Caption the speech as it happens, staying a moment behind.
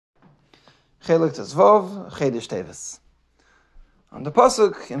Chelik Tzvov, Chedesh Teves. On the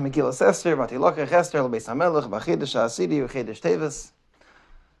pasuk in Megillas Esther, Vatilokech Esther lebeis HaMelech b'Chedesh HaAsiri u'Chedesh Teves,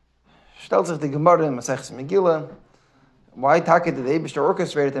 stellt sich die Gemara in Maseches Megillah, why take did the Eibishter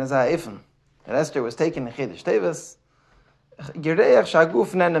orchestrated in Zah Efen? And Esther was taken in Chedesh Teves, Gereach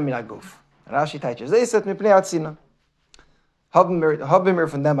Shaguf Nena Min Aguf. Rashi teaches Eiset Mipnei Atzina. Haben wir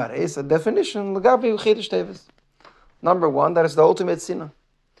von dem Areis a definition L'gabi u'Chedesh Teves. Number one, that is the ultimate sinah.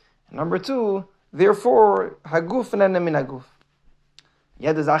 Number two, therefore, Haguf Nena Min Aguf.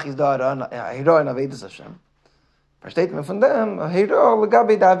 Jede Sache ist da Hero in Avedas Hashem. Versteht man von dem, Hero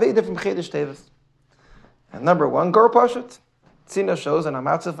L'gabi da Aveda from Chedesh Teves. And number one, Gor Pashat. Tzina shows an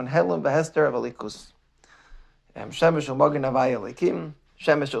amatzah von Helam Behester of Alikus. Shemesh U'Magen Avaya Elikim.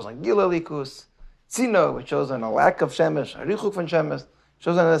 Shemesh shows on Gila Alikus. Tzina, which shows on a lack of Shemesh, a Richuk von Shemesh,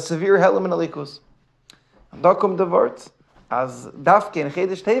 shows on a severe Helam in Alikus. And da kommt the word, as Dafke in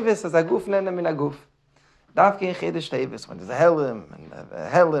Chedesh Teves, as Aguf Nena Min Aguf. Dafke in Chedesh Teves, when there's a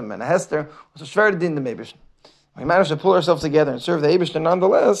Helam and a Hester, was a schwer din the Mebischen. We manage to pull ourselves together and serve the Eibishter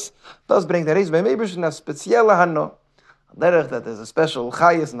nonetheless, does bring the reis by Mebischen a spezielle Hanno. Derech that there's a special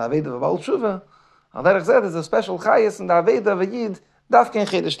Chayes in the Aveda of Baal Tshuva. Derech that there's a special Chayes in the Aveda of a Yid, Dafke in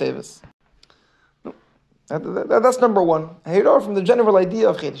Chedesh Teves. That's number one. Here from the general idea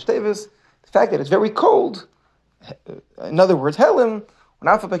of Chedesh Teves, the fact that it's very cold, in other words, Helim, when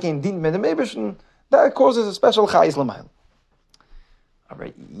Alpha became Din with the Mebischen, that causes a special Chayes L'mayel. Aber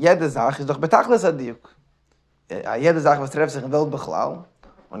jede Sache ist doch betachlis adiuk. Jede Sache, was trefft sich in Welt Bechlal,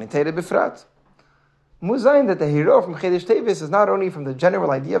 und in Tere befragt. Muss sein that the hero from Chedesh Teves is not only from the general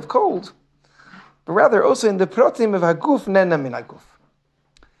idea of cold, but rather also in the protim of Haguf Nena Min Haguf.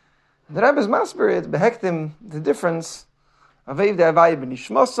 The Rebbe's Masberit behektim the difference of Eiv de Havai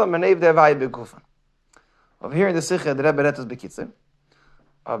b'Nishmosam and Eiv de Havai b'Gufan. Over here in the Sikha, the Rebbe rettes b'Kitzur,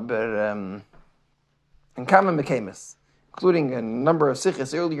 aber in Kamen Mekemes, including a number of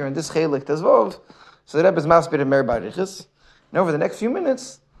Sikhs earlier in this Chelik Tezvov, so the Rebbe's Masberit Mer Barichis. And over the next few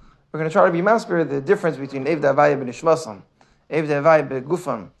minutes, we're going to try to be Masberit the difference between Eiv de Havai b'Nishmosam, Eiv de Havai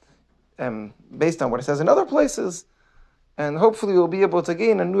b'Gufan, based on what it says in other places, and hopefully we'll be able to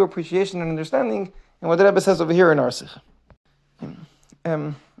gain a new appreciation and understanding in what the Rebbe says over here in our Sikha.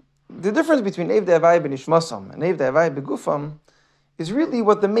 The difference between Eiv de Havai b'Nishmosam and Eiv de Havai b'Gufam is really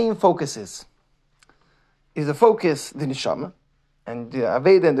what the main focus is. Is the focus the Neshama, and the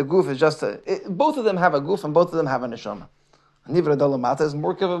Aveda and the Guf is just both of them have a Guf and both of them have a Neshama. Nivra Dalamata is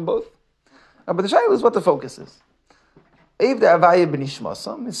more of both. But the Shaila is what the focus is. Eiv de Havai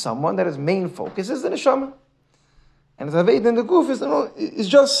b'Nishmosam is someone that his main focus is the Neshama. And the Aveda and the Guf is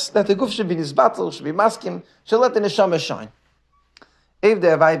just that the Guf should be Nizbatel, should be Maskim, should let the Neshama shine. Eiv de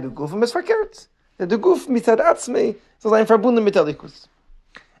Havai b'Gufam is verkehrt. That the Guf mitzad atzmei is ein verbunden mit Elikus.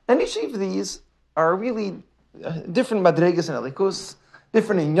 And each of these are really different madregas in Elikus,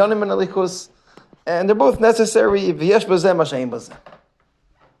 different inyanim in Elikus, and they're both necessary. V'yesh b'zeh ma she'ein b'zeh.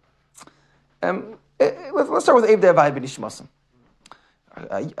 Let's start with Eiv de Havai b'Nishmosam.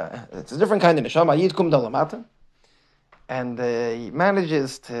 It's a different kind of Neshama. Yid kum dalamata. And he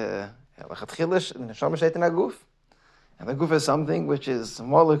manages to lachatchilish the Neshama sheit in Aguf. And the Guf is something which is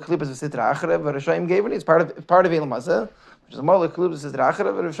Mola Klipas v'Sitra Acharev v'Rishayim gave it. It's part of Elam Hazeh, which is Mola Klipas v'Sitra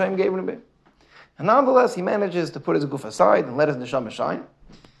Acharev v'Rishayim gave it. And nonetheless, he manages to put his Guf aside and let his Neshama shine.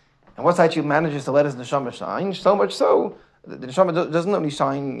 And what's actually manages to let his Neshama shine? So much so, the Neshama doesn't only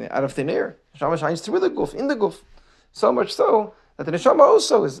shine out of thin air. The Neshama shines through the Guf, in the Guf. So much so that the Neshama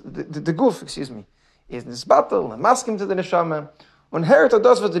also is, the Guf, is Nisbatel and maskim to the Neshama. When Herita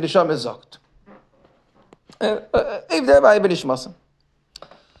does what the Neshama is zogt. Eiv de Havai b'Nishmosam.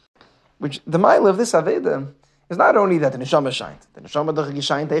 Which the mile of this Aveda is not only that the Neshama shines. The Neshama does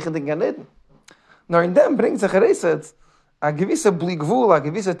shine tegen den Gan Eden. Nor in them brings a gereset a gewisse bligvul, a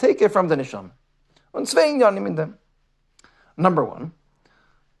gewisse take from the Neshama. Und zwei Inyanim in them. Number one,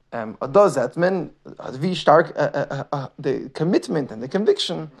 does that mean wie stark the commitment and the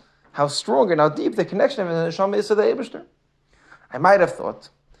conviction, how strong and how deep the connection of the Neshama is to the Eibishter. I might have thought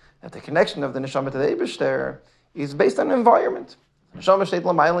that the connection of the Neshama to the Eibishter is based on environment. The Neshama steht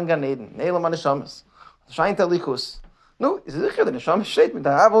l'mayel in Gan Eden, ne'elam ha-Neshamas. Shine Telikus. No, is it the Neshama steht mit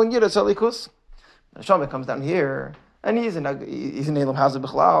der Aval in Yiras Telikus? The Neshama comes down here, and he's in Elam Hazeh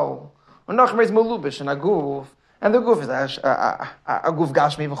Bechlal. And Nachmer is Melubish and Aguf, and the Guf is a Guf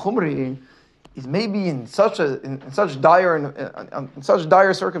Gashmi v'Chumri. Is maybe in such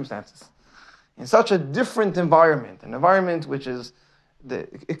dire circumstances, in such a different environment, an environment which is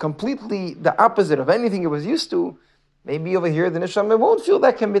completely the opposite of anything it was used to. Maybe over here the Neshama won't feel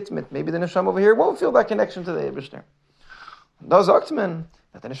that commitment. Maybe the Neshama over here won't feel that connection to the Eibishter. Da sagt man,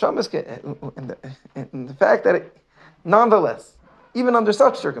 That the neshama is, in the fact that nonetheless, even under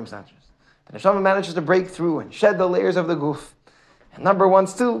such circumstances, the neshama manages to break through and shed the layers of the guf. And number one,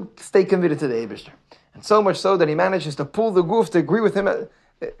 still stay committed to the Eibishter. And so much so that he manages to pull the guf to agree with him. The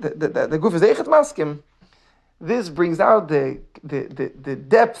guf is eichet maskim. This brings out the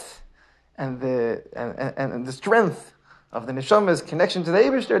depth and the strength of the neshama's connection to the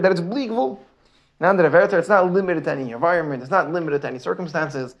Eibishter, that it's bligvul. Now that it's not limited to any environment, it's not limited to any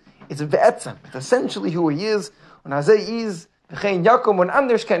circumstances. It's ve'etzem. It's essentially who he is. When Hazeh is, v'chein yakum, when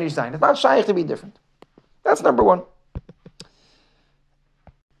anders ken ish zayin. It's not shaykh to be different. That's number one.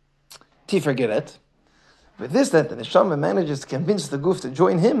 Tiferet. With this, that the neshama manages to convince the guf to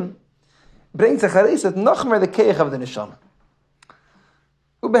join him, brings a chareset noch mehr the keich of the neshama.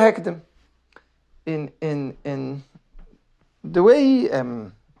 Ubehektem. In the way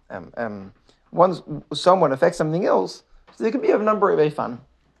someone affects something else, so there can be a number of eifan.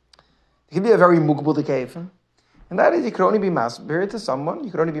 It can be a very mugbul keifan, and that is you can only be masber to someone,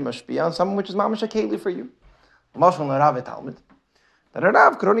 you can only be mashpia on someone which is mamash akeli for you. Mashal Rav Talmud. That a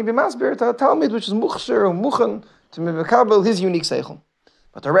Rav could only be masber to a Talmud which is muchser or muchen to mekabel his unique seichel.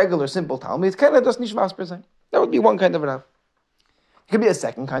 But a regular simple Talmud can just nicht masber sein. That would be one kind of Rav. It could be a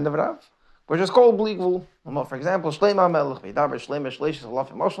second kind of Rav, which is called bligvul. For example, Shleima Melech Veidaber Shleima Shleishis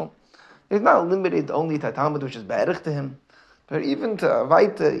Olaf Emoshel. It's not limited only to a Talmud which is be'erich to him, but even to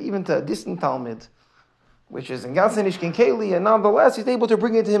a distant Talmud, which is in Gansen Ishkin Keli, and nonetheless he's able to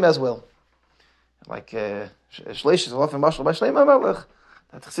bring it to him as well. Like Shleishis Olaf Emoshel by Shleima Melech,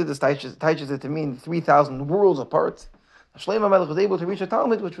 that Chassidus teaches it to mean 3,000 worlds apart. Shleima Melech was able to reach a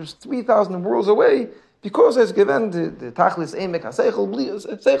Talmud which was 3,000 worlds away because it's given the Tachlis Emek HaSeichel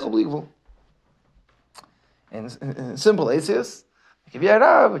Bligvul. In simple Asius, if you have a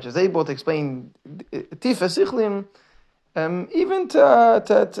Rav which is able to explain Tifa Sichlim, even to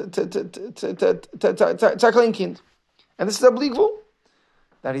Klein Kind. And this is a Bligvul,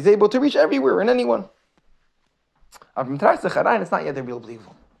 that he's able to reach everywhere and anyone. It's not yet a real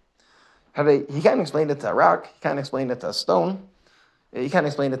Bligvul. He can't explain it to a rock, he can't explain it to a stone, he can't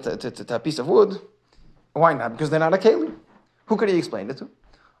explain it to a piece of wood. Why not? Because they're not a keli. Who could he explain it to?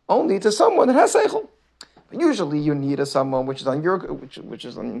 Only to someone that has seichel. But usually you need someone which is on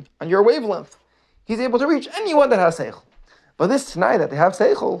your wavelength. He's able to reach anyone that has seichel. But this tonight that they have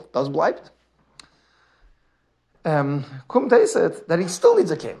seichel does bleibt. Kumtei said that he still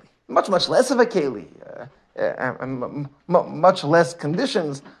needs a keli. Much less of a keli. Much less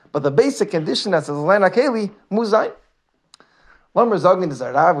conditions. But the basic condition that says Lena Keli, Muzayin. Lamer Zogin is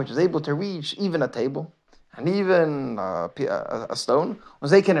a Rav which is able to reach even a table and even a stone.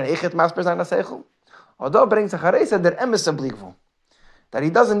 Was they can an Echet Masper Zayin Aseichel? Although brings a Charesa der Emes a Bligvul, that he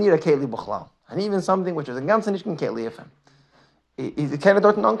doesn't need a Keli Buchlal, and even something which is a Ganzen Ishkin Keli of him. He's a Kenneth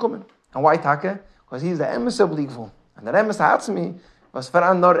Dorten Uncommon. And why Take? Because he's the Emes a Bligvul. And the Emes Hatzmi was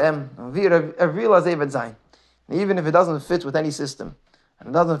Faran Nor Em, and we realize Eved Zayin. Even if it doesn't fit with any system, and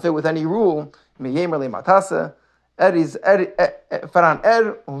it doesn't fit with any rule, Meyemer Le Matasa, Faran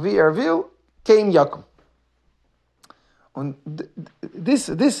Vi Ervil, Keim Yakum. And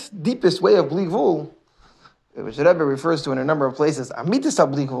this deepest way of Bligvul, which the Rebbe refers to in a number of places, Amitis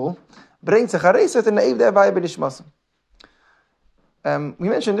HaBligvul, brings a chareset in the Eiv De'avaya B'nishmasim. We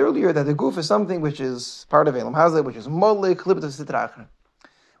mentioned earlier that the guf is something which is part of Elam Hazeh, which is Molek Klibet of Sitrachra.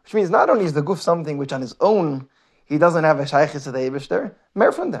 Which means not only is the guf something which on his own he doesn't have a shaykhis to the Eibishter,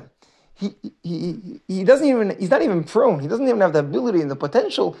 mer from them. He's not even prone. He doesn't even have the ability and the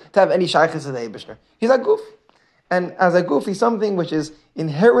potential to have any shaykhis to the Eibishter. He's a guf. And as a guf, he's something which is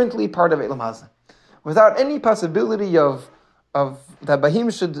inherently part of Elam Hazeh. Without any possibility of that Bahim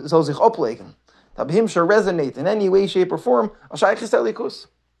should sich oplegen, that Bahim should resonate in any way, shape, or form, a shaykhis elikus.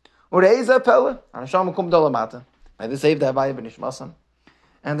 Ureiza pelle, an Hashem kum dolamata. By the save the Havaya b'nishmasam.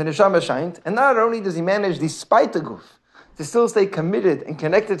 And the neshama shined. And not only does he manage, despite the guf, to still stay committed and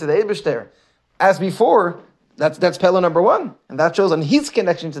connected to the Eibishter, as before, that's pella number one. And that shows on his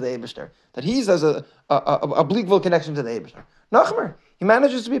connection to the Eibishter, that he's as a bligvul connection to the Eibishter. Nachmer, he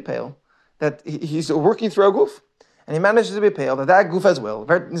manages to be pale, that he's working through a guf, and he manages to be pale, that guf as well,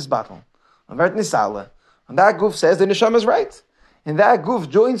 vert nisbatel, vert nisale, and that guf says the neshama is right. And that guf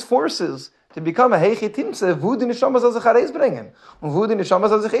joins forces to become a heichetimse, wo die neshama soll sich heraus bringen, und wo die neshama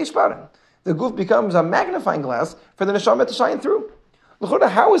soll sich einsparen. The guf becomes a magnifying glass for the neshama to shine through.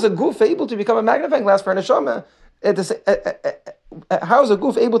 How is a guf able to become a magnifying glass for a neshama? How is a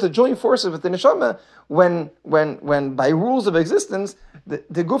guf able to join forces with the neshama when by rules of existence,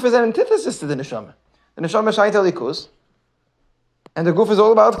 the guf is an antithesis to the neshama? The neshama shines elikus, and the guf is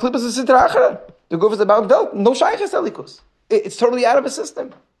all about klippus and sitra achra. The guf is about velt, no shaykhis elikus. It's totally out of his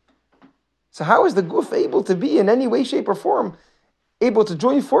system. So how is the guf able to be in any way, shape, or form able to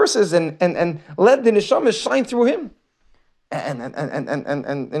join forces and let the neshama shine through him? And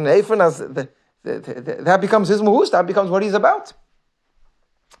Eifon, as that becomes his muhus, that becomes what he's about.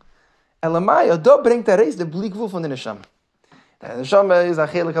 Elamai, Odo bringt reis the blik gvul von the neshama. The neshama is a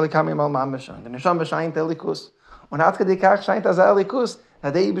chelik alikami mal mamisha. The neshama shines elikus. When Atkadikach shines as elikus,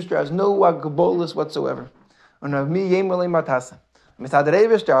 that the Eibishter has no agbolus whatsoever. And of me yemelei matasa. Mitzad the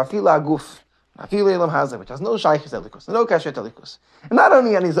Eibishter afila aguf. Afila elam hazeh, which has no shaychis elikus, no kashet elikus. And not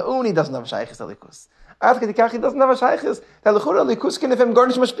only on his own, he doesn't have shaychis elikus. Atkadikach, he doesn't have a shaychis. The lechur elikus can if him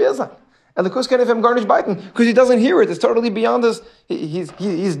garnish mashpiyazah. Elikus can if him garnish baitin, because he doesn't hear it. It's totally beyond his,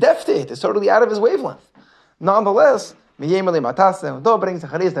 he's deaf to it. It's totally out of his wavelength. Nonetheless, miyemeli matase, do brings the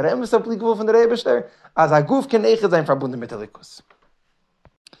charis der emes aplik gvul von der Eibishter, as a guf can eichel sein verbunden mit elikus.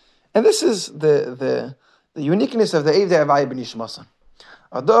 And this is the uniqueness of the Evdei Havaya b'nishmasan.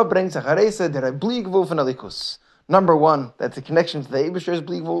 Ado brings a charis der blik gvul von elikus. Number one, that's the connection to the Eibishter's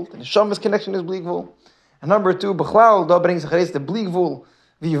blik gvul, the neshama's connection is blik gvul. And number two, b'chlal, do brings a charis the blik gvul,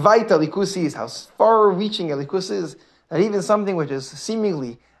 v'yivayt elikus is, how far-reaching elikus is, that even something which is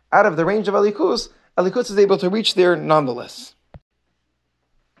seemingly out of the range of elikus is able to reach there nonetheless.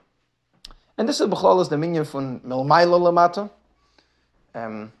 And this is b'chlal is the minyan from milmayla lamata,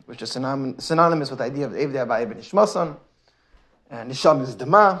 which is synonymous with the idea of the Evdei Havaya b'nishmasan, and nisham is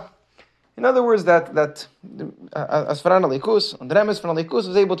dema. In other words, that as Faran Alikus, and the Remes from Alikus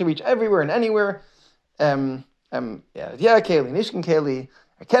is able to reach everywhere and anywhere. Keli, Nishkin Keli,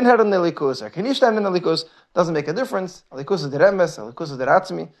 I can head on the Alikus, I can stand in the Alikus, doesn't make a difference. Alikus is the Remes, Alikus is the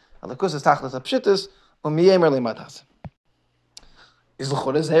Ratzmi, Alikus is Tachlis Apshitis, Umiyemer Limatas. Is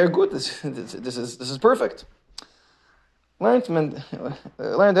L'chor here good? This is perfect. Learn the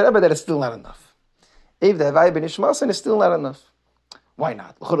Rebbe that it's still not enough. Evdei Havaya b'nishmasan is still not enough. Why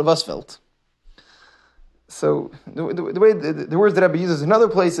not? L'chor was felt. So the way the words that Rebbe uses in other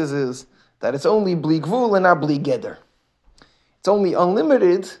places is that it's only bli gvul and not bli geder. It's only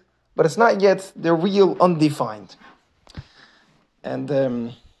unlimited, but it's not yet the real undefined. And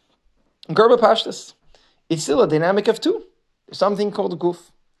Gerba Pashtas, it's still a dynamic of two. There's something called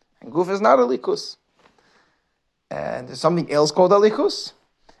guf, and guf is not a likus. And there's something else called a likus.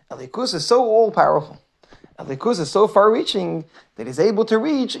 A likus is so all-powerful. A likus is so far-reaching that he's able to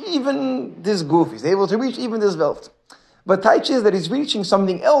reach even this guf. He's able to reach even this welt. But Taich is that he's reaching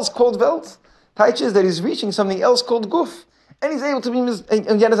something else called welt. Taich is that he's reaching something else called guf. And he's able to be in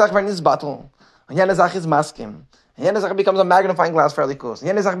Yenezach in his battle. And Yenezach is maskim. And Yenezach becomes a magnifying glass for a likus.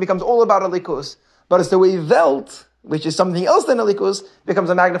 And Yenezach becomes all about a likus. But it's the way welt, which is something else than a likus, becomes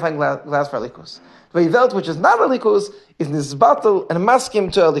a magnifying glass for a likus. The way welt, which is not a likus, is in this battle and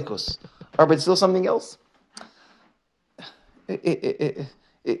maskim to a likus. Or but it's still something else.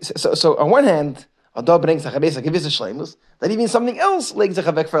 So on one hand, Ado brings a gewisse shleimus, that even something else legs a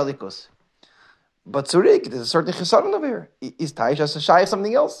chavek for a likus. But Zurik, there's a certain chesaron over here. Is Taish as a shy of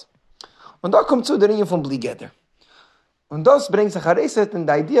something else? Und da kommt zu der Linie von Bligeder. Und das bringt sich heraus in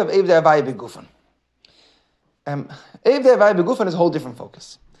the idea of Evdei Havaya b'gufan. Evdei Havaya b'gufan is a whole different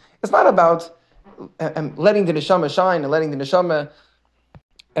focus. It's not about letting the neshama shine and letting the neshama,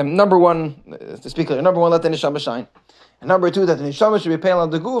 number one, let the neshama shine. And number two, that the neshama should be paying on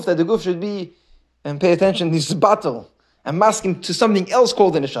the guf, that the guf should be, and pay attention to this battle, and masking to something else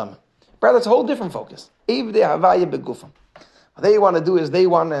called the neshama. Rather, it's a whole different focus. Evdei Havaya b'gufan. What they want to do is they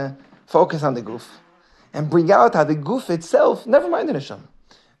want to focus on the guf and bring out how the guf itself, never mind the neshama,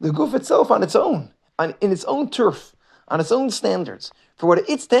 the guf itself on its own, in its own turf, on its own standards, for what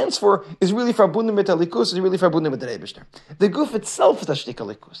it stands for is really verbunden mit alikus, is really verbunden mit der Eibishter. The guf itself is a shtik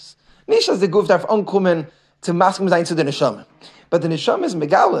alikus. Nicht as the guf darf ankommen to maskim sein to the neshama. But the neshama is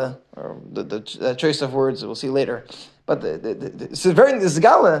megala, or the choice of words we'll see later. But it's very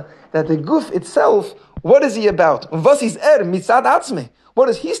nizgala that the guf itself, what is he about? Was is mitzad atzme? What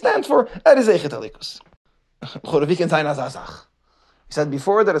does he stand for? Is echet alikus. We said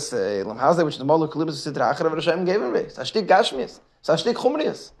before that it's a lamhaze, which the Molech Kalibus is Sidra Acher of Hashem gave him. It's a shtik gashmias. It's a shtik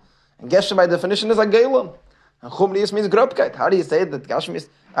chumrias. And geshem by definition is a gelam. And chumrias means grobkeit. How do you say that gashmias?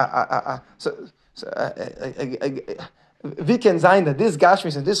 We can say that this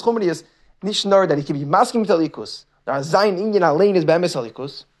gashmias and this chumrias, nicht nur that he can be masking with alikus. There are zayin inyan alein is be'emes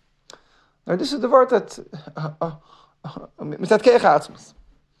alikus. Now this is the word that mitzad keich atzmus.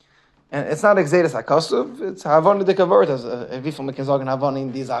 And it's not exeris hakasuv, it's havon de kavort, as wie viel man can sagen havon in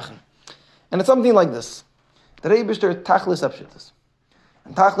die Sachen. And it's something like this. The Eibishter tachlis apshitas.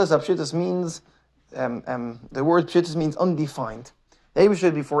 And tachlis apshitas means, the word pshitas means undefined. The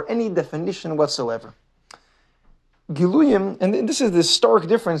Eibishter before any definition whatsoever. Giluyim, and this is the stark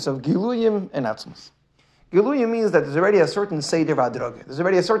difference of Giluyim and Atzmus. Giluyim means that there's already a certain Seder V'Adraga. There's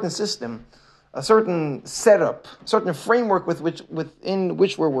already a certain system, a certain setup, a certain framework within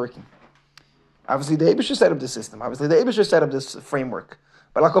which we're working. Obviously, the Eibusher set up this system. Obviously, the Eibusher set up this framework.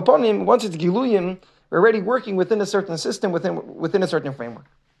 But Lakoponim, once it's Giluyim, we're already working within a certain system, within a certain framework.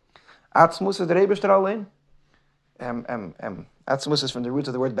 Atzmus is the Eibusher Alein. Atzmus is from the roots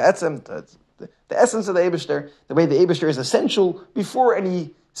of the word Be'etzem, the essence of the Eibusher, the way the Eibusher is essential before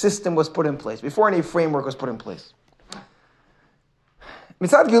any system was put in place, before any framework was put in place.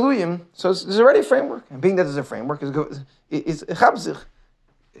 Mitzad Giluyim, so there's already a framework, and being that there's a framework, is Chabzich.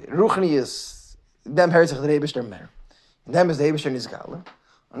 Ruchni is, dem herzich the Eibusher mer. And dem is the Eibusher Nizgala.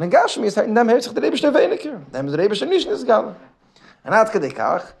 And in Gashmi is dem herzich the Eibusher weniger. Dem is the Eibusher Nish Nizgala. And at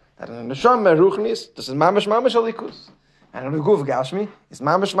Kedekach, that in the Neshama Ruchnis, this is mamash alikus. And in the Guf Gashmi, it's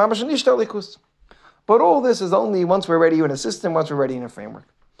mamash nish alikus. But all this is only once we're ready in a system, once we're ready in a framework.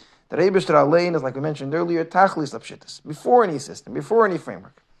 The Eibusher Alein is, like we mentioned earlier, Tachlis Lapshitas, before any system, before any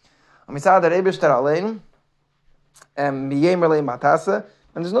framework. And we saw that Eibusher Alein, Miyemer Le Matasa,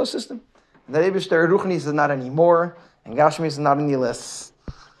 and there's no system. And the Eibusher Ruchnis is not anymore, and Gashmi is not any less.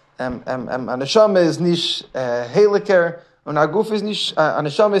 And Neshama is nish heliker, and Aguf is nish,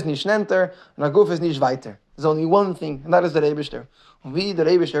 Neshama is nish nenter, and Aguf is nish weiter. There's only one thing, and that is the Eibusher. We, the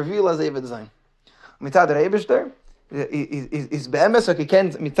Eibusher, will as Eivet sein. Mitzad der Eibusher is beemes, okay,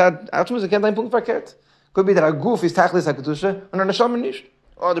 kennt mitzad Atzmus, kennt ein Punkt verkehrt. Could be that Aguf is Tachlis HaKedusha, and Neshama nish.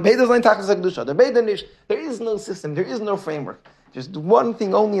 Or the Beida is not Tachlis HaKedusha, the Beida nish. There is no system, there is no framework. Just one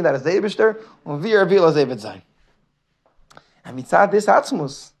thing only, and that is the Eibusher, and we will as Eivet sein. And mitzad this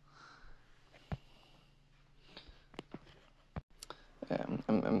Atzmus,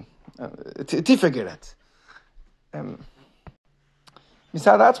 Tiferet.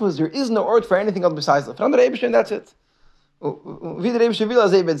 Mitzad Atzmus, there is no word for anything else besides the From the Eibusher, and that's it. Wie der Eibusher will,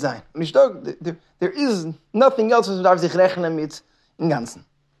 als wird sein. There is nothing else, was darf sich rechnen mit im Ganzen.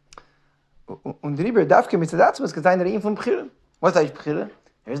 Und darüber darf kein Mitzad Atzmus sein der Reim von Bechira. What's that Bechira?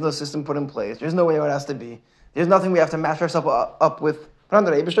 There is no system put in place. There's no way it has to be. There's nothing we have to match ourselves up with from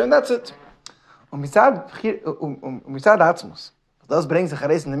the Eibusher, and that's it. Und Mitzad Atzmus, das bringt sich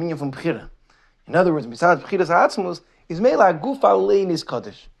heraus in der Minion von Bechira. In other words, Mitzad Bechiras Atzmus is Mela Guf Alein is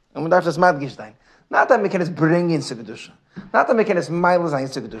Kaddish. And we darf das Madgish sein. Not that we can just bring in Kedusha. Not that we can just mile sein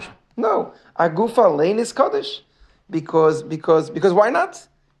to Kedusha. No, our Guf Alein is Kaddish. Because why not?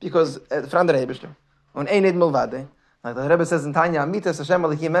 Because from the Eibusher. Und Einid Milvade. Like the Rebbe says in Tanya, Amitas Hashem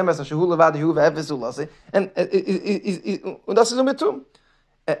Alikim Emes Hashehu Levade Hu Ve'efes Ulase. And das ist mit tun.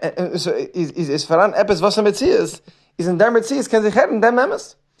 So is voran etwas, was Metzies is in der Metzies kann sich herren dem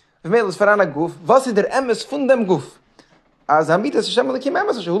Emes. V'meil is voran a Guf. Was ist der Emes von dem Guf? As Amitas Hashem Alikim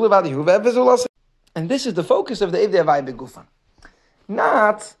Emes Hashehu Levade Hu Ve'efes Ulase. And this is the focus of the Evdei Avai Begufan.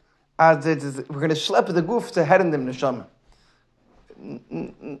 Not as we're going to schlep the Guf to herren dem Neshama.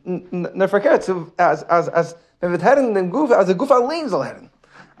 No, verkehrt. As wenn wir herren den Guf, als der Guf allein soll herren.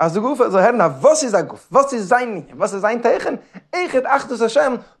 Als der Guf soll herren, was ist der Guf? Was ist sein Minyan? Was ist sein Teichen? Echet achtus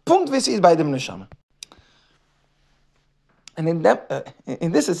Hashem, Punkt, wie sie ist bei dem Neshama. And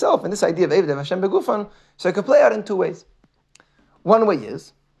in this itself, in this idea of Evdei Hashem Begufan, so it can play out in two ways. One way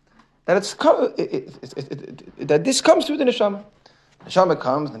is that that this comes through the Neshama. The Neshama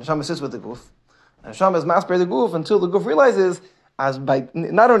comes, the Neshama sits with the Guf. The Neshama is master the Guf until the Guf realizes, as by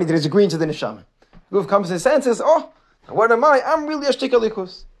not only that he's agreeing to the Neshama, the Guf comes to his senses, what am I? I'm really a shtik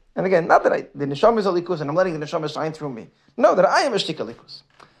alikus. And again, not that the Neshama is alikus and I'm letting the Neshama shine through me. No, that I am a shtik alikus.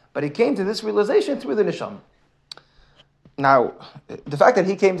 But he came to this realization through the Neshama. Now, the fact that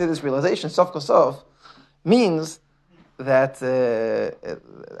he came to this realization, sof kosov, means that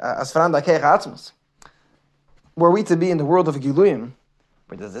as Faranda Keich Atzmus, were we to be in the world of Giluyim,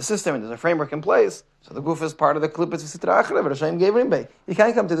 where there's a system and there's a framework in place, so the Guf is part of the Klippus Sitra Achrev, but Hashem gave him by. He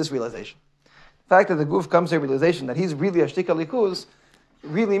can't come to this realization. The fact that the Guf comes to a realization that he's really a Shtik Alikus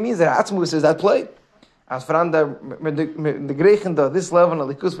really means that Atzmus is at play. As Faranda, the Grechenda, this level of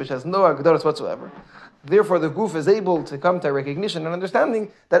Alikus, which has no Agdoros whatsoever. Therefore, the Guf is able to come to a recognition and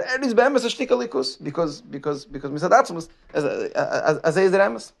understanding that Eris Be'em is a Shtik Alikus, because Misad Atzmus, as Ezer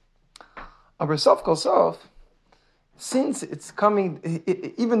Emes. Aber Sof Kol Sof, since it's coming,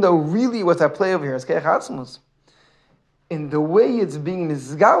 even though really what's at play over here is Keich Atzmus, in the way it's being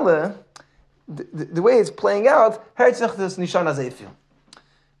Nizgala, the way it's playing out, Herzach das Nishan Azefil.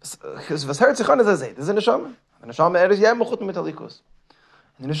 Because was Herzach on is Azef, is a Neshama. The Neshama Eres Yemachut mit Alikus.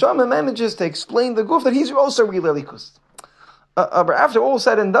 And the Neshama manages to explain the Guf that he's also really Alikus. But after all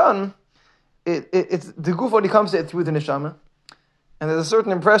said and done, it's the Guf only comes to it through the Neshama. And there's a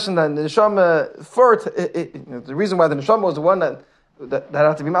certain impression that the neshama, the reason why the neshama was the one that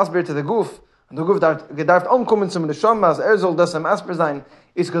had to be masber to the guf, and the guf darf umkommen zum neshama, as soll das am masber sein,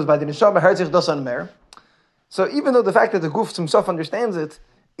 is because by the neshama hört sich das an mehr. So even though the fact that the guf himself understands it,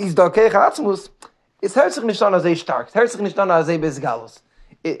 is da keich atzmus, es hört sich nicht an als stark, es hört sich nicht an als besgalus.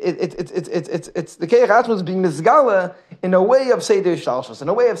 It's the keich atzmus being misgala in a way of seder shalshus, in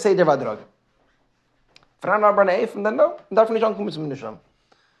a way of seder vadrog. Fran aber neif, and then no, darf nicht ankommen zum neshama.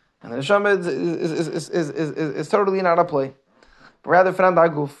 And the neshama is totally not a play. But rather fran da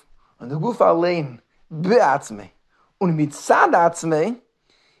guf, und the guf allein beatzme, und mit sad atzme,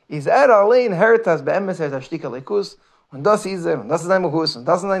 is allein hört das beemes das Stika Likus, und das ist und das ist ein Mohus, und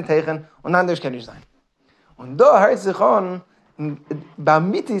das ist ein Teichen, und anders kann ich sein. Und da hört sich an,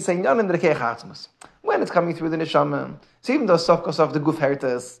 beim Mitte ist ein Jan in der Kirche Atzmus. When it's coming through the Neshama, so even though Sofkos of the Guf hört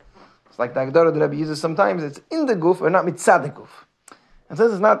es, it's like the Agdara the Rebbe uses sometimes, it's in the Guf, or not mitzad the Guf. And so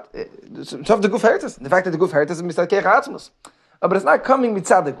it's not, Sof the Guf hört es, the fact that the Guf hört es is mitzad Kirche Atzmus. But it's not coming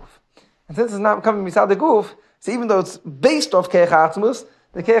mitzad the Guf. And since it's not coming mitzad the Guf, so even though it's based off Kirche Atzmus,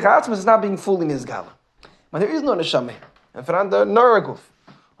 the Keich Atzmus is not being fully Nizgala. But there is no Neshama. And for the nor a Guf.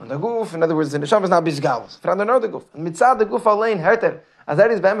 And the Guf, in other words, the Neshama is not Bizgalos. For the nor the Guf. And mitzad the Guf allein, herter, as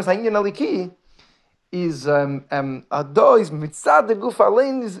that is Be'emes Ha'inyan Aliki, is, Ado is mitzad the Guf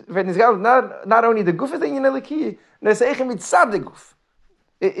allein, is Nizgala, not only the Guf is Ha'inyan Aliki, Neseiche mitzad the Guf.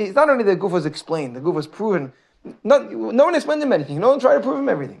 It's not only the Guf was explained, the Guf was proven. No one explained him anything. No one tried to prove him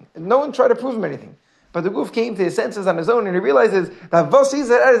everything. No one tried to prove him anything. But the Guf came to his senses on his own and he realizes that was is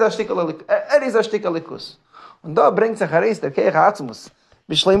is a shtika likus. Und da bringt sich heraus der Keich Atzmus.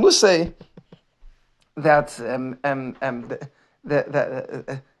 Bishleimus say that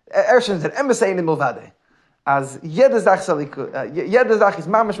erstens der Emmes in Milvade. As jede Sach is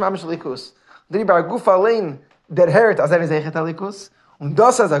mamish likus. Dri bar Guf allein der hört as is echt likus. Und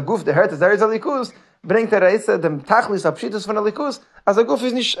das as a Guf der hört as is a likus. Bringt Reise dem Tachlis Abschiedus von der Likus, als a Guf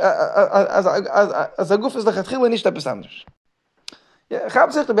ist nicht, als a Guf ist der Chatchile nicht etwas anderes. Ja, ich habe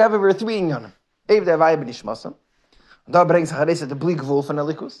gesagt, wir haben über 3 Inyanen. Eben der Weibe nicht schmassen. Und da bringt sich Reise der Blickwohl von der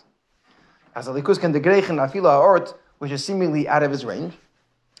Likus. Als der Likus kann der Griechen nach viel Ort, which is seemingly out of his range.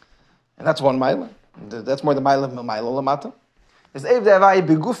 And that's 1 mile. That's more than mile of mile lamata. There's eben der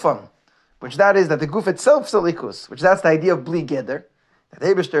Weibe Gufan, which that is that the Guf itself is the Likus, which that's the idea of Bli Geder. That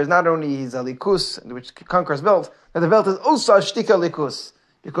Eibishter is not only his likus, which conquers Welt, that the Welt is also a shtika likus,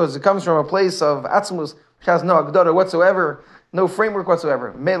 because it comes from a place of atzmus, which has no agdara whatsoever, no framework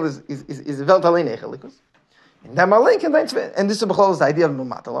whatsoever. Male is Welt allein likus. And that malink and and this is the idea of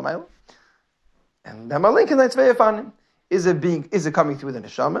Mulmata Lamayla. And that malink and fanim is it coming through the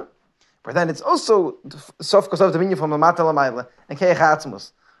neshama, but then it's also sof kosav dominion from Mulmata Lamayla and keich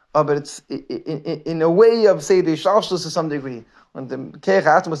atzmus. But it's in a way of say the shalshlus to some degree. When the Keich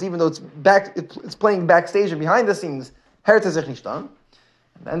Atzmus, even though it's playing backstage and behind the scenes, hört sich nicht an.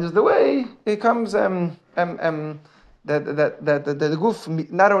 And there's the way it comes that the Guf,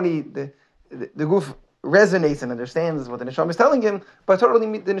 not only the Guf resonates and understands what the Neshama is telling him, but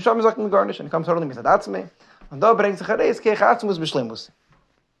totally the Neshama is like garnish and it comes totally misad atzmei. And da bringt sich heraus Keich Atzmus b'shleimus.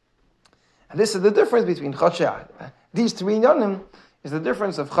 And this is the difference between Chodshei. These 3 Inyanim is the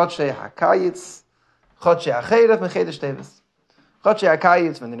difference of Chodshei HaKayitz, Chodshei HaCherev, and Chedesh Teves. Chodshei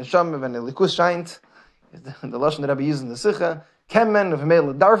HaKayitz, when the Neshama, when the Likus shines, is the Lashon that Rabbi uses in the Sikha, Kemmen, of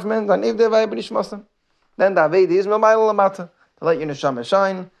Mele Darfmen, then if they have B'nishmasam. Then the Avedi is Memayla Lamata, to let your Neshama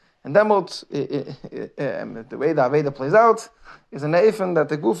shine. And then what, the way the Aveda plays out, is an Eifen that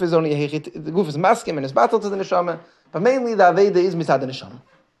the Guf is only, the Guf is maskim and is battle to the Neshama, but mainly the Aveda is Mitzad the Neshama.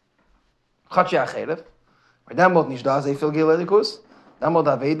 Chodshei HaCherev, where then what nicht da, they feel Gila Likus, then what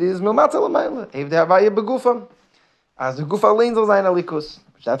the Aveda is Milmata Lamayla, if they have Begufam. As the Guf allein soll sein Alikus.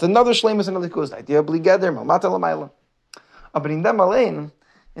 That's another Shleimus in Alikus. The idea of Bligeder, Malmata Lamayla. But in them allein,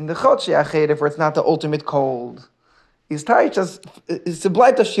 in the Chodshei HaCherev, where it's not the ultimate cold, is tight as it's a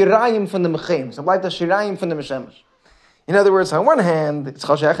blight of Shirayim from the Mechem. It's a blight of Shirayim from the Meshemesh. In other words, on one hand, it's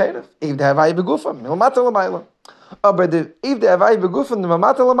Chodshei HaCherev. If the Havai Begufam, Malmata Lamayla. But if the Havai Begufam, the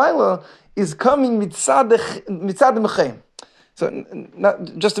Malmata Lamayla, is coming mitzad the Mechem. So,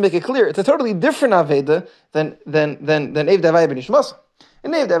 just to make it clear, it's a totally different Aveda than Ev Davai Ben Ishmasam.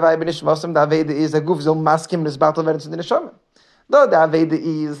 In Ev Davai Ben Ishmasam, the Aveda is a Guf Zol Maskim Nes Batal Veretz in the Neshama. Though the Aveda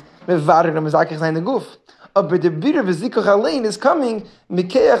is Mevarin and Mezakich Zayin the Guf. But the Bira V'Zikuch Alein is coming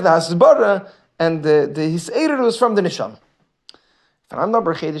Mikeach the Hasbara and the Hiseirus from the Neshama. I'm not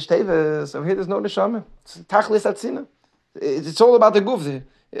Chedesh Teves, so here there's no Neshama. It's Tachlis Atzina. It's all about the Guf.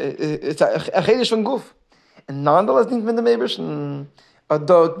 It's a Chedesh from Guf. And nonetheless, nicht mit dem Eberschen.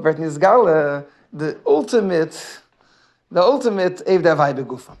 Dort wird Nizgale, the ultimate the ultimate Ev Davai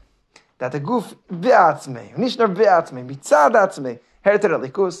Begufa. That the Guf be'atzmei, nicht nur be'atzmei, mitzad atzmei, herter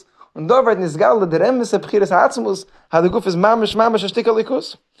alikus, und da wird nisgal der Emes Bchiras Atzmus, hat der Guf is mamish a shtik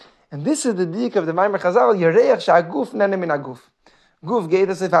alikus. And this is the dik of the Maimer Chazal, Yereach sha'aguf nene min aguf. Guf geht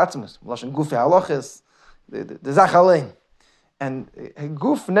es if Atzmus, lashon Guf ha'alochis, the Zach allein. And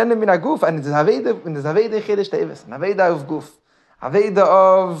Guf nene min aguf, and the Zaveda Chedesh Teves, and Aveda of Guf, Aveda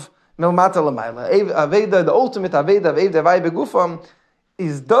of Melmata Lamaila, Aveda, the ultimate Aveda of Ev Davai Begufam,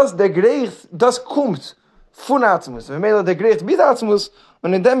 is das der Gerecht, das kommt von Atzmus. Wenn wir der Gerecht mit Atzmus,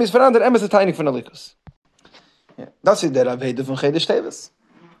 und in dem ist verander Emes der Teinig von Alikus. Das ist der Aveda von Chedesh Teves.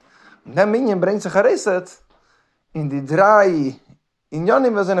 Und der Minion bringt sich gereset in die drei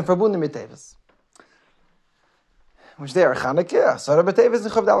Inyonim, was sind verbunden mit Teves. Which they are Chaneke, Asara B'Teves,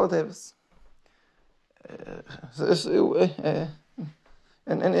 and Chavdala Teves.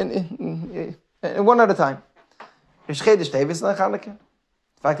 And one at a time. Rish Chedesh Teves and Chaneke.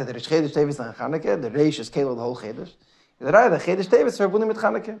 The fact that there is Chedesh Teves and Chaneke, the Reish is Kelo the whole Chedesh. The Rai, the Chedesh Teves, verbunden mit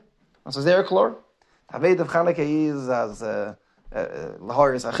Chaneke. And so there, Klor. The Aved of Chaneke is as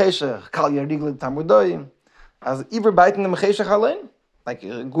Lahor is Acheshe, Kal Yerigli Tamudoyim, as Iver Baiten the Mecheshe Chalein, like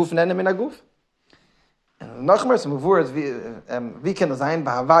Guf Nenem in a Guf. And Nachmer, some words, we can design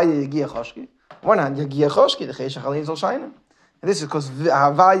by Havaya Yagia Choshki. One hand, Yagia Choshki, the Cheshe Chalein zal shinen. And this is because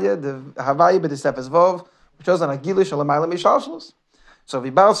Havaya, the Havaya, but the step is Vov, which was on a Gilish or a Mailam Mishalshlus. So we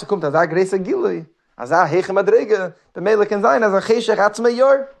bounce to come to that grace Gili, as a Hechem Adrege, the Mele can sign as a Cheshe Chatzme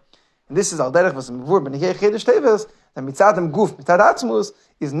Yor. And this is al derech was im Wurb, when he Chedesh Teves, that mitzad dem Guf, mitzad Atzmus,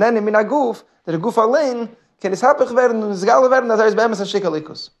 is nene min a Guf, that a Guf allein can is hapich werden, und is gale werden, as is be'emes and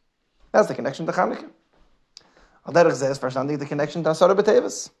shikalikus. That's the connection to Chanukah. Al derech says, verstandig, the connection to Asara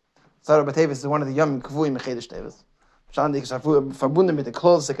B'Teves. Asara B'Teves is one of the Yom Kvuim in Chedesh Teves. Verstandig is verbunden mit the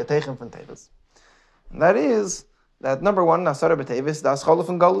close Sekatechem von Teves. And that is, that number one, Asara B'Teves, das Cholov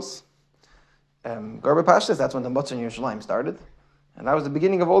and Golus. Garba Pashtas, that's when the Motzah in Yerushalayim started. And that was the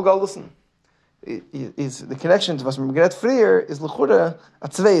beginning of all Golusen. Is the connection to was Megret Frier is L'chura a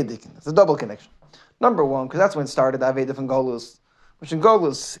Tzveidikin. It's a double connection. Number one, because that's when it started Aveda from Golus, which in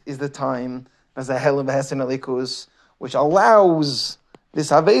Golus is the time as a Helim V'Hesen Alikus, which allows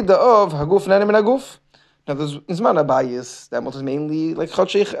this Aveda of Haguf Nenem and Haguf. Now there's Zman Abayis, that was mainly like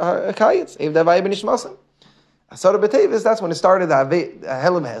Chotshei Kayetz, Ev Davai Ben Ishmasim. Asara B'Tevis, that's when it started the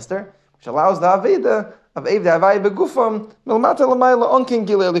Helim Hester, which allows the Aveda of Ev Davai Begufam, Melmata Lamayla Onkin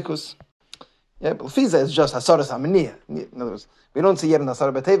Gile Alikus. Yeah, but Fiza is just Hasaras Hamaniyah. In other words, we don't see yet in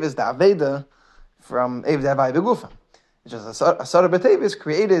Asara B'Tevis the Aveda from Ev Davai Begufam. It's just Asara B'Tevis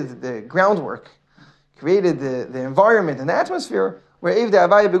created the groundwork, created the environment and the atmosphere where Ev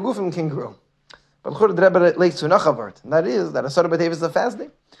Davai Begufam can grow. But L'chur the Rebbe relates to Nachavart, and that is that Asara B'Tevis is a fast day.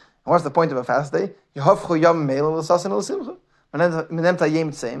 And what's the point of a fast day? Yehavchu Yom Meila L'sasin L'simcha. Menem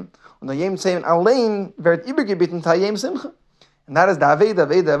Tayem Tseim. Und der Yem Tseim allein wird übergebitten Tayem Simcha. And that is the Aveda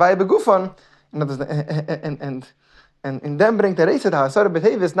Davai Begufam. And in dem bringt der Reise da Asara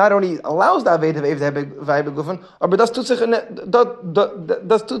B'Tevis not only allows the Aveda of Ev Davai Begufam, aber das tut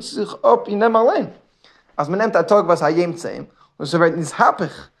sich up in dem allein. Als man nimmt a Tag was Hayem Tseim, und so wird nis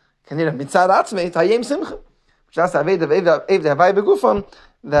hapich, kann jeder mitzad Atzmei Hayem Simcha. Just Aveda of Ev Davai Begufam,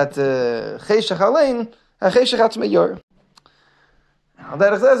 that Cheshach allein, Cheshach Atzmei Yor. Al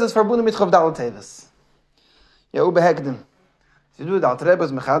derech zes is verbunden mit Chavdal Teves. Ja, ube hekden. Sie do the Alter Rebbe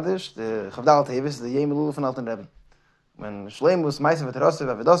is mechadish, the Chavdal Teves, the Yem Elul von Alter Rebbe. When Shleimus, Meisen v'Terosev,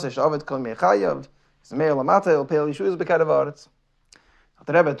 Avedose, Shavet, Kol Mechayav, Zmeir Lamata, El Peil Yishu is bekare Varetz.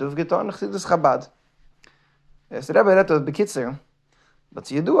 Alter Rebbe tuf getan, Chsidus Chabad. Yes, the Rebbe redt bekitzer, but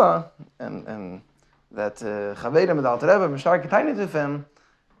sie yedua, and that Chavedim with Alter Rebbe, Mishar Ketaynet with him,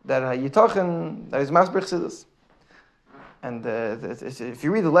 that Yitochen, that is Masber Chsidus. And if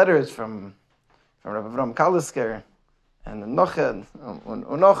you read the letters from Rabbi Avram Kalisker and Noch and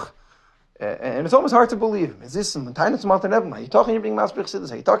it's almost hard to believe. Is this some tiny small thing? Are you talking? You're being Masber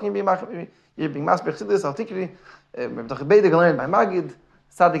Chsidus? Are you talking? You're being Masber Chsidus? I'll take you. We've doch gebeden gelernt by Magid.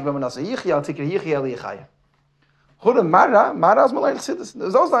 Sadik b'Manasseh Yichya. I'll take you Yichya Eli Yechaya. Chudem Mara is Malay Chsidus.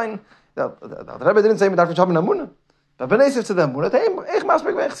 There's also ein the Rebbe didn't say me darf ich haben Amunah. But Benesev to the Amunah. Hey, ich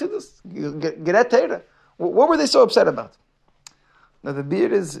Masber Chsidus. Geret Teira. What were they so upset about? Now the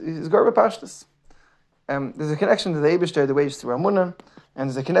beard is Garba Pashtas. There's a connection to the Eibishter, the ways through Amunah, and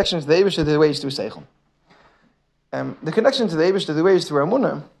there's a connection to the Eibishter, the ways through Seichel. The connection to the Eibishter, the ways through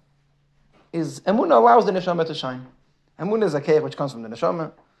Amunah, is Amunah allows the Neshama to shine. Amunah is a keich which comes from the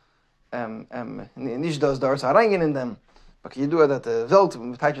Neshama. Nicht does Dars Harangen in them, but you do that the Welt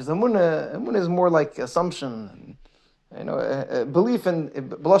touches Amunah. Amunah is more like assumption, belief in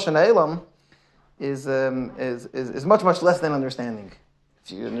B'losh and Elam. is much, much less than understanding.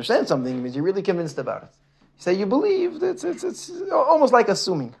 If you understand something, it means you're really convinced about it. You say you believe, it's almost like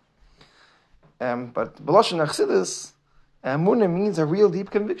assuming. But B'lashon Chassidus, Emunah means a real deep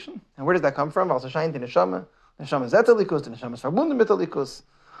conviction. And where does that come from? Also shine the neshama. The neshama is etelikus, the neshama is verbunden mit elikus.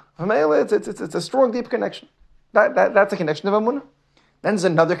 It's a strong, deep connection. That's a connection of Emunah. Then there's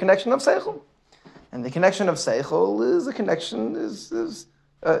another connection of Seichel. And the connection of Seichel is a connection,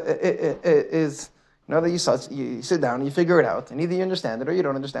 that you sit down and you figure it out, and either you understand it or you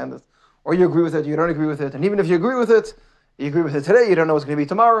don't understand it. Or you agree with it, you don't agree with it. And even if you agree with it today, you don't know what's going to be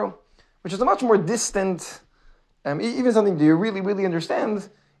tomorrow. Which is a much more distant, even something that you really, really understand,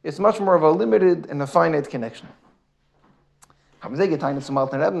 it's much more of a limited and a finite connection.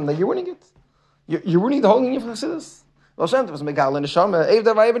 That you're winning it. You're winning the whole thing of Chassidus. Baal Shem Tov was megala neshama, Eiv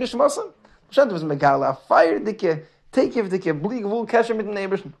Davai v'nishmasam. Baal Shem Tov was megala, fire dike, tekiv dike, blig vul kesher mit den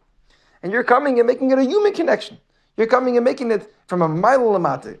Eberschen. And you're coming and making it a human connection. You're coming and making it from a mile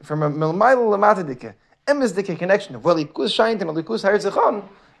lamata dike, emes dike connection of likus shaint and likus harzechon.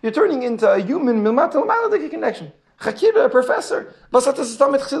 You're turning into a human milmata lamata dike connection. Chakira, a professor. Was hat das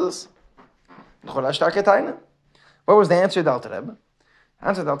damit Chassidus? What was the answer to the Alter Rebbe? The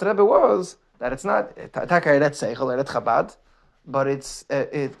answer to the Alter Rebbe was that it's not Taka Eret Seichel, Eret Chabad, but it's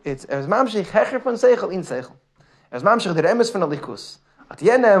Mamshich Hecher von Seichel in Seichel. Mamshich der Emes von Alikus. At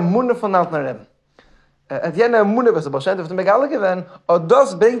jene Munde von Alter Rebbe. At jene Munde, was der Baal Shem Tov de Megale gewesen, und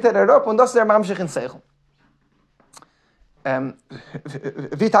das bringt herab, und das ist der Mamshich in Seichel.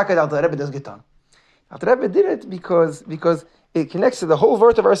 Wie Taka der Alter Rebbe das getan? Alter Rebbe did it because it connects to the whole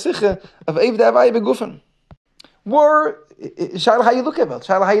word of our Sicha of Eiv Davai Begufen. Or, Shaila, how you look at Welt?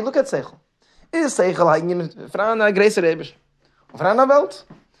 Shaila, how you look at Seichel? Is Seichel hanging from a Greiser Ebesh? From a Welt?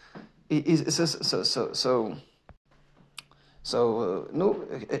 Is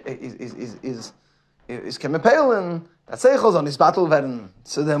Kemepelen, that Seichel on his battle werden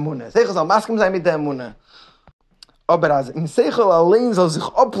zu der Munne. Seichel soll Maskem sein mit der Munne. Aber als in Seichel allein soll sich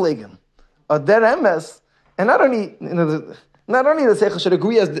ablegen, und der Emes, and not only the Seichel should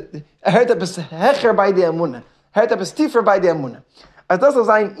agree as hört etwas hecher bei der Munne. Hört etwas tiefer bei der Munne. Als das soll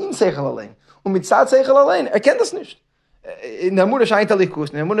sein in Seichel allein. Und mit Zad Seichel allein, kennt das nicht. In der Munne scheint Alikus,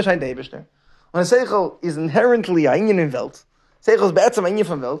 in der Munne scheint der Eberster. Und der Seichel is inherently ein in der Welt. Seichel ist beätsam ein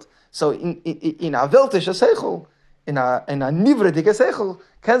von Welt. So in a weltische Seichel, in a nivredige Seichel,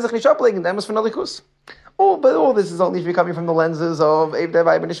 kann sich nicht ablegen, der muss von Alikus. Oh, but all this is only if you're coming from the lenses of Eiv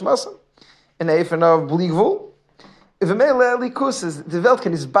Davai v'nishmasam. And even of Bligvul. If a male Alikus is, the Welt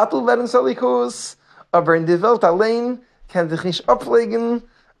can is battle werden zu Alikus, aber in der Welt allein kann sich nicht ablegen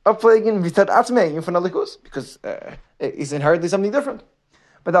wie Tat Atmei von Alikus, because it's inherently something different.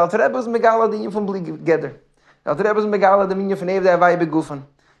 But the Alter Rebbe is Megala the Yin von Bligeder. The Alter Rebbe is Megala the Minyan von Eiv Davai Begufen.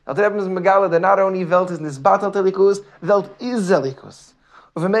 The Alter Rebbe is Megala that not only Welt is in this battle Alikus, Welt is Alikus.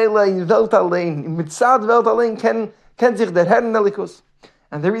 If a male in Welt allein, mit Tzad Welt allein, kann sich der Herrn Alikus.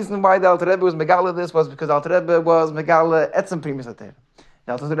 And the reason why the Alter Rebbe was Megala this was because the Alter Rebbe was Megala etzem primus ater.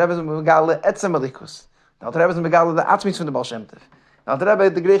 The Alter Rebbe was Megala etzem alikus. The Alter Rebbe was Megala the atmis von der Baal Shem Tov. The Alter Rebbe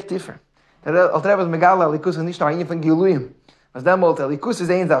the great tiefer. The Alter Rebbe was Megala alikus und nicht nur ein von Giluyim. Was demult alikus is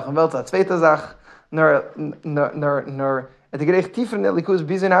ein Sach und Welt a zweite Sach. Nur the great tiefer in alikus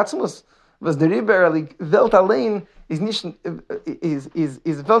bis in Atzmus. Was der Rebbe Welt allein is nicht is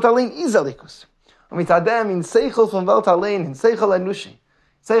Welt allein is alikus. Und mit Adem in Seichel von Welt allein in Seichel Anushi.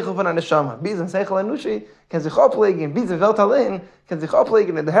 Seichel von einer Neshama. Bis in Seichel Anushi kann sich ablegen, bis in Welt allein kann sich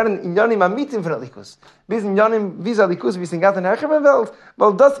ablegen in der Herren in Janim Amitim von Alikus. Bis in Janim, wie Alikus, bis in Gaten Hercher von Welt,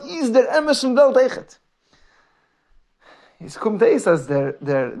 weil das ist der Emes von Welt echt. Es kommt es als der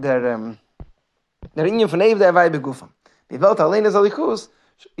Ingen von Eiv Davai Begufen. Die Welt allein ist Alikus,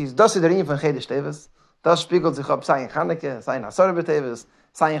 ist das der Ingen von Chedesh Teves. Das spiegelt sich ab, sei in Chaneke, sei in Asar Teves,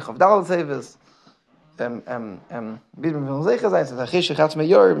 sei in Chavdal Teves. Wie wir sicher sein, dass der Chische hat mir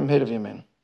Jor im Heer of Yemen.